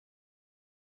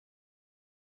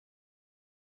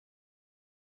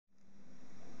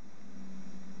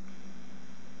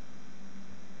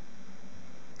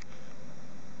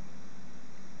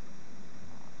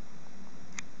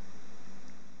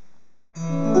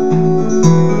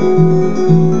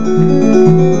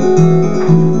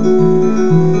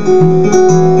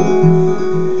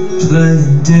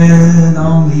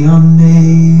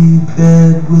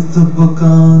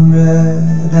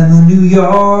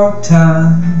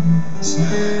lines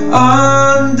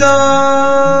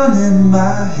undone in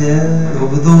my head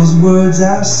over those words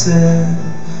I said.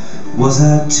 Was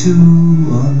I too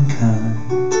unkind?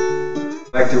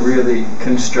 I like to really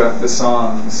construct the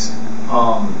songs.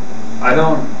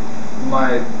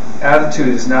 My attitude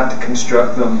is not to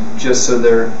construct them just so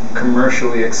they're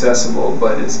commercially accessible,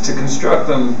 but it's to construct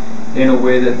them in a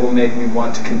way that will make me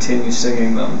want to continue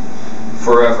singing them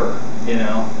forever, you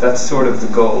know? That's sort of the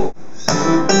goal.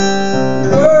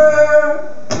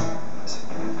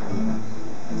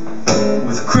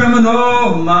 With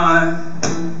criminal minds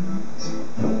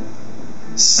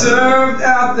served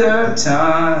out their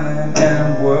time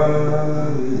and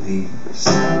were released.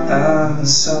 I'm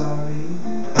sorry.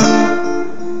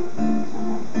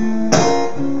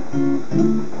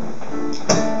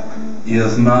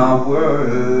 If my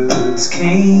words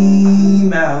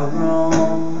came out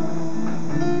wrong,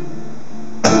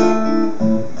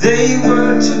 they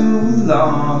were too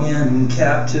long in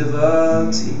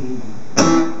captivity.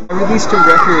 I released a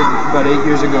record about 8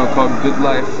 years ago called Good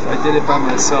Life. I did it by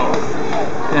myself,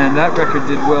 and that record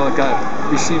did well. It got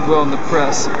received well in the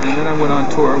press, and then I went on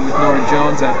tour with Nora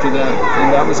Jones after that,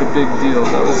 and that was a big deal.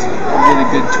 That was a really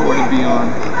good tour to be on.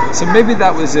 So maybe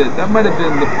that was it. That might have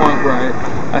been the point where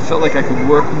I felt like I could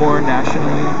work more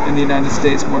nationally in the United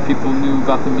States. More people knew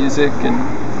about the music, and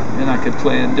I could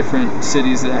play in different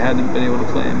cities that I hadn't been able to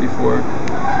play in before.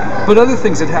 But other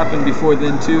things had happened before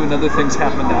then too, and other things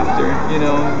happened after. You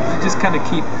know, just kind of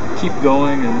keep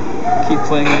going and keep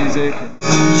playing music.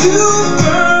 You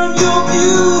burn your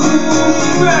beauty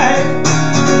bright,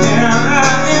 and I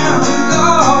am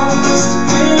lost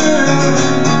in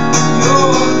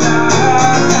your light.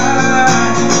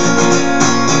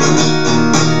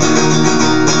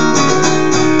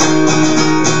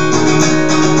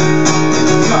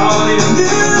 Caught in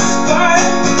this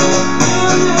fight,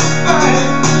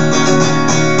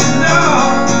 no,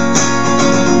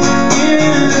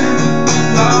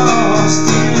 lost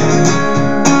in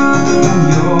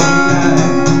your light.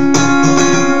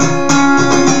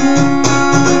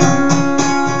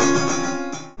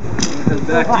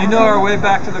 Do you know our way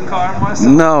back to the car,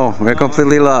 Marcel? No, we're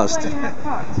completely lost.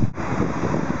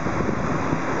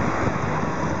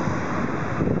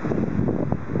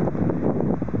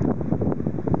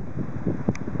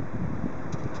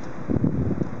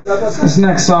 This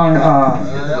next song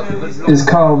is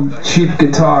called Cheap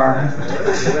Guitar.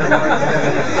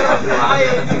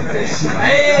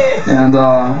 And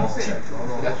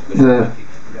the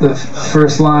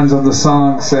first lines of the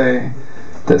song say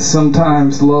that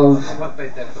sometimes love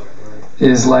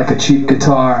is like a cheap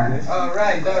guitar.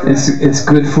 It's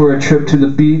good for a trip to the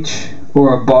beach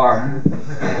or a bar.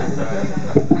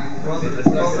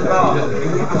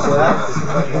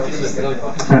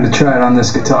 I'm going to try it on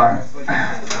this guitar.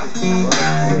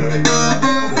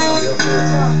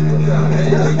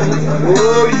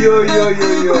 Oh, yo, yo,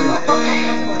 yo, yo.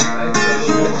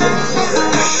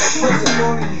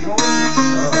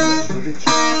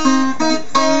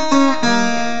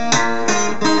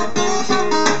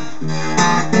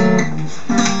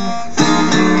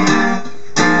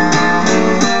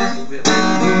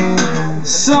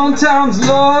 Sometimes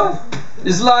love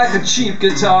is like a cheap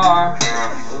guitar,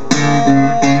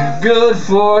 good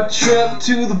for a trip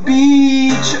to the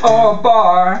beach or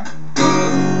bar.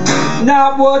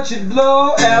 Not what you'd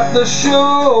blow at the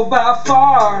show by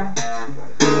far.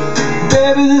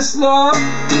 Baby, this love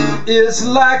is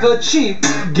like a cheap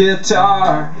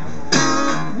guitar.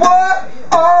 What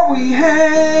are we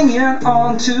hanging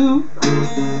on to?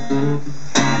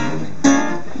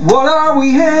 What are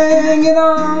we hanging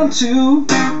on to?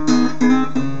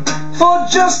 For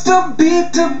just a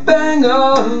beat to bang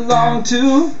along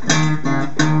to.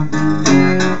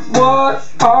 What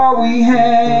are we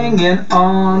hanging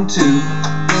on to?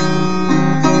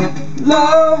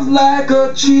 Love like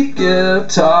a cheap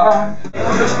guitar.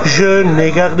 Je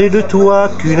n'ai gardé de toi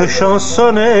qu'une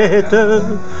chansonnette,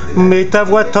 mais ta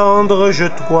voix tendre, je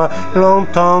dois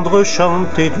l'entendre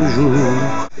chanter toujours.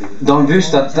 Dans le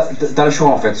bus, t'as le choix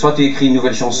en fait. Soit tu écris une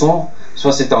nouvelle chanson,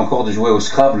 soit c'était encore de jouer au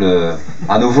Scrabble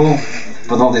à nouveau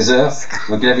pendant des heures.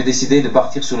 Donc il avait décidé de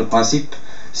partir sur le principe,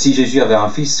 si Jésus avait un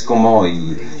fils, comment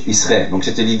il serait. Donc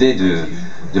c'était l'idée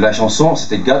de la chanson,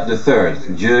 c'était God the Third,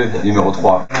 Dieu numéro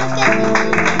 3.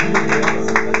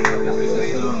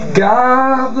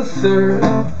 God the Third,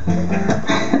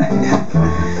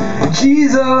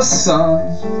 Jesus Son,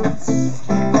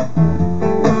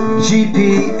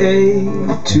 GPA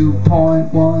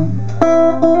 2.1.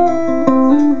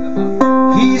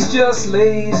 He's just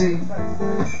lazy,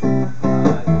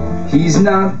 he's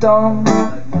not dumb.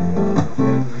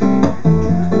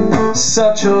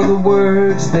 Such are the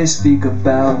words they speak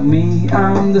about me.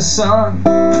 I'm the son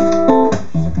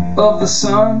of the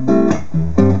sun.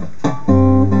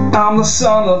 I'm the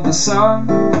son of the sun.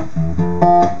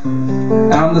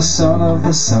 I'm the son of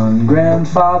the sun.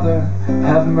 Grandfather,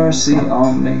 have mercy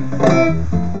on me.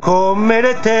 Comme elle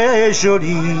était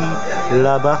jolie,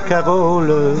 la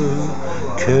barcarolle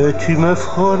que tu me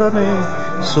fredonnais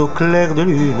au clair de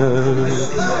lune.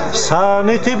 Ça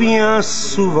n'était bien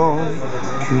souvent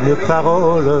qu'une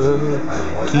parole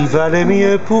qui valait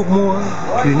mieux pour moi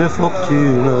qu'une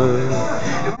fortune.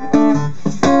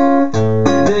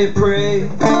 They pray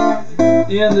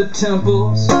in the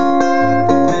temples.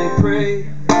 They pray.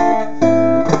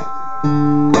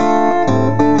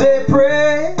 They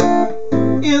pray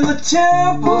in the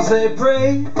temples. They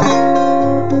pray.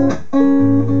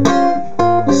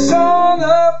 Sun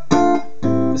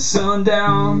up, sun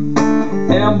down,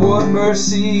 and what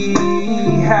mercy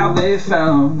have they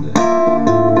found?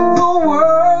 The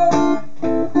world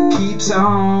keeps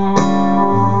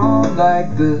on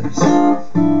like this.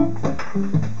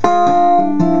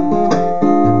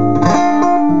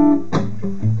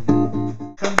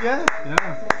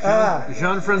 Ah,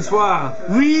 Jean-François.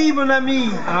 Oui, mon ami.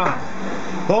 Ah.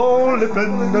 Oh, le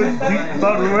peine du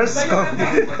Parouesque.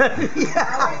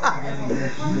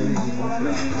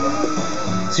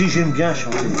 Si, j'aime bien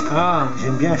chanter. Ah.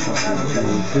 J'aime bien chanter. J'ai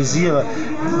plaisir.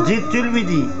 Tu lui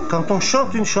dis, quand on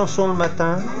chante une chanson le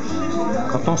matin,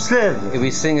 quand on se lève, If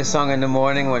we sing a song in the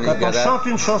morning when you quand on get up. chante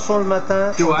une chanson le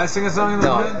matin, Do I sing a song in the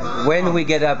No, morning? when we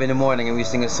get up in the morning and we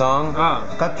sing a song, Ah.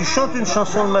 quand tu chantes une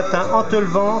chanson le matin en te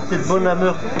levant, t'es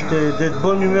de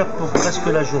bonne humeur pour presque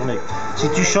la journée. Si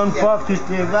tu chantes pas, tu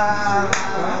te lèves,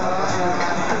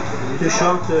 tu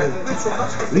chantes.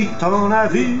 Oui, t'en as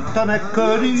vu, t'en as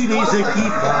connu les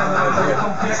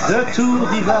équipages de tout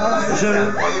rivage,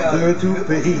 de tout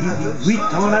pays. Oui,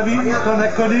 t'en as vu, t'en as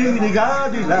connu les gars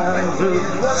du large,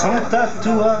 sans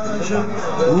tatouage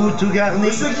ou tout garni.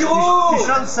 Tu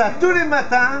chantes ça tous les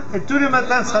matins et tous les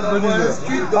matins ça sera de bonne humeur.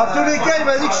 En tous les cas, il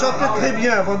m'a dit que je chantais très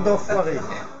bien avant d'enfoirer.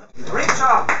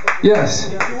 Richard,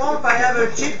 yes. If you want, I have a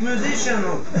cheap musician.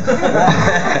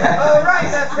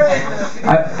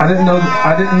 I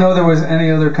didn't know there was any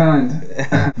other kind.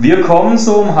 Wir kommen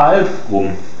so um halb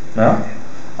rum, ja?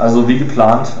 Also wie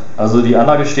geplant. Also die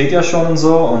Anlage steht ja schon und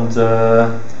so und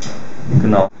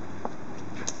genau.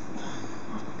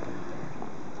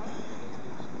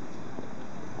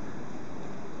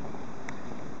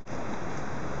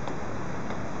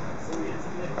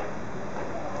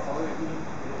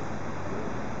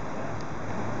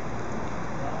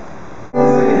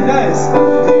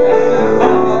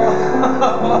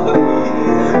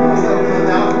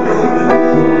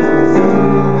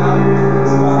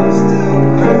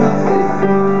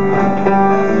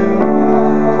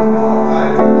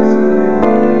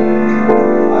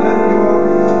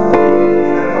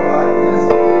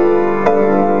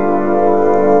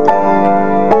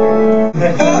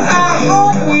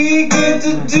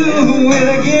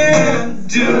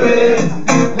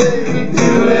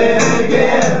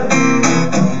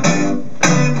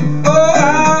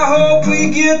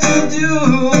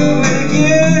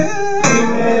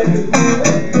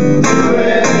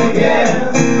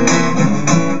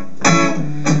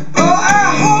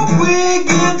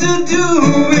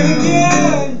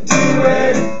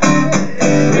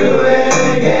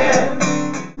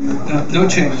 No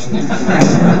change.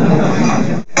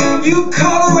 You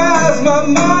colorize my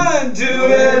mind, do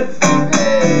it.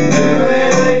 Do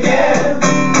it again.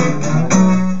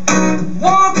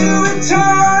 Want to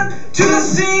return to the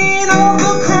scene of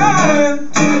the crime.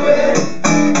 Do it.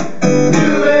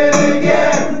 Do it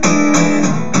again.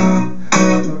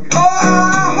 Oh,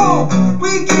 I hope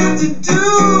we get to do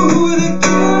it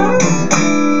again.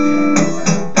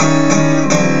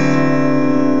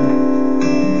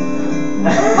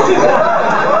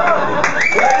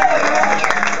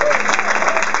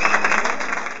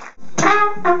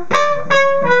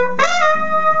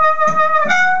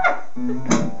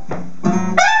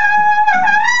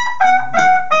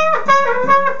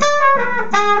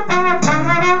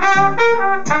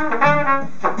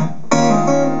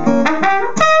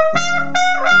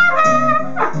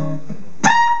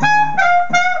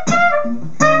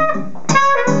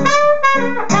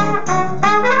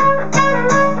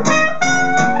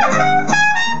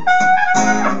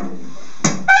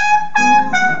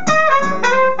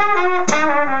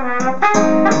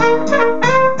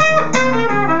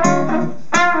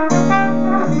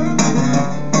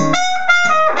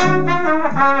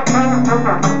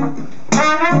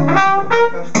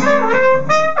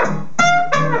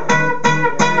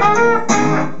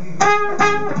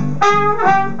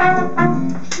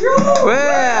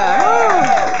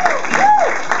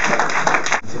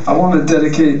 want to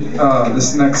dedicate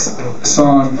this next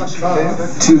song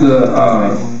to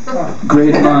the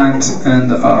great minds and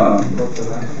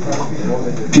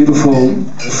beautiful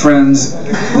friends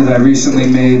that I recently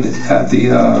made at the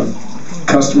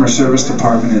customer service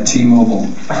department at T-Mobile.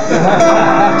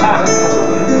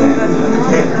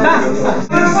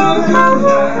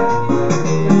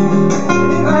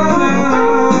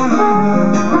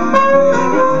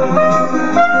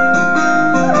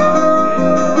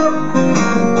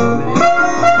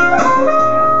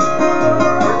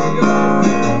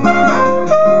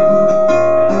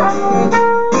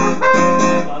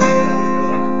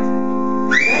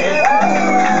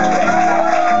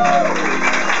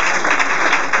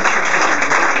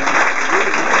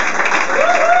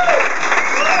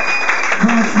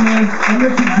 I'm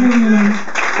Richard Julian.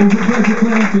 It was a pleasure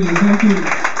playing for you. Thank you.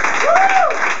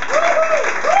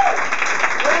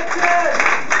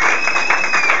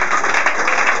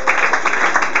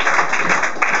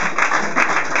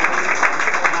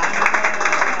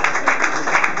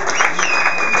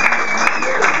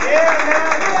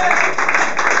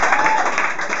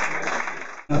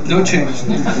 No change.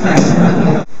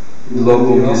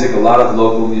 Local music, a lot of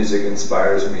local music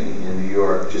inspires me in New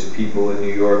York. Just people in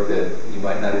New York that you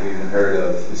might not have even heard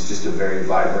of. It's just a very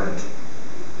vibrant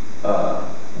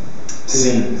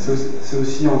scene. C'est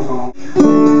aussi enfin.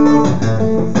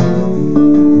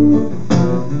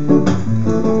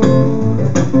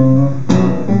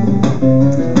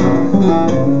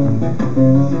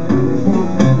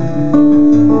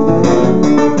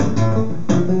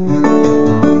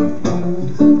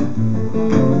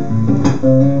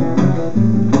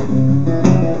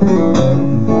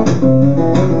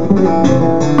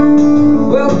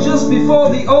 Before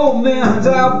the old man's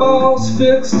eyeballs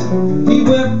fixed, he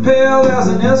went pale as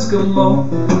an Eskimo.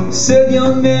 He said,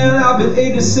 young man, I've been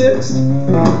 86.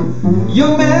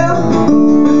 Young man,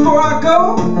 before I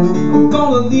go, I'm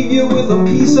gonna leave you with a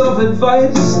piece of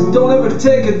advice. Don't ever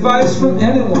take advice from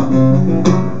anyone.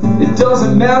 It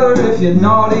doesn't matter if you're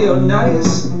naughty or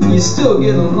nice, you still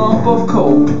get a lump of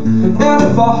coal. And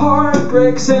if a heart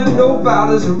breaks and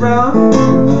nobody's around,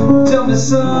 tell me,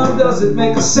 son, does it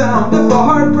make a sound? If a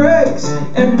heart breaks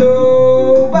and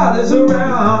nobody's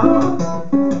around,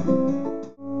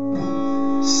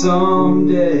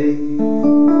 someday,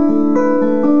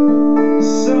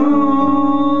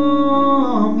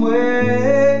 some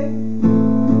way,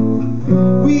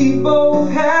 we both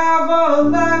have a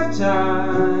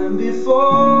lifetime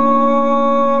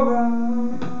before us.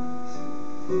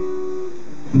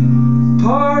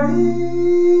 Party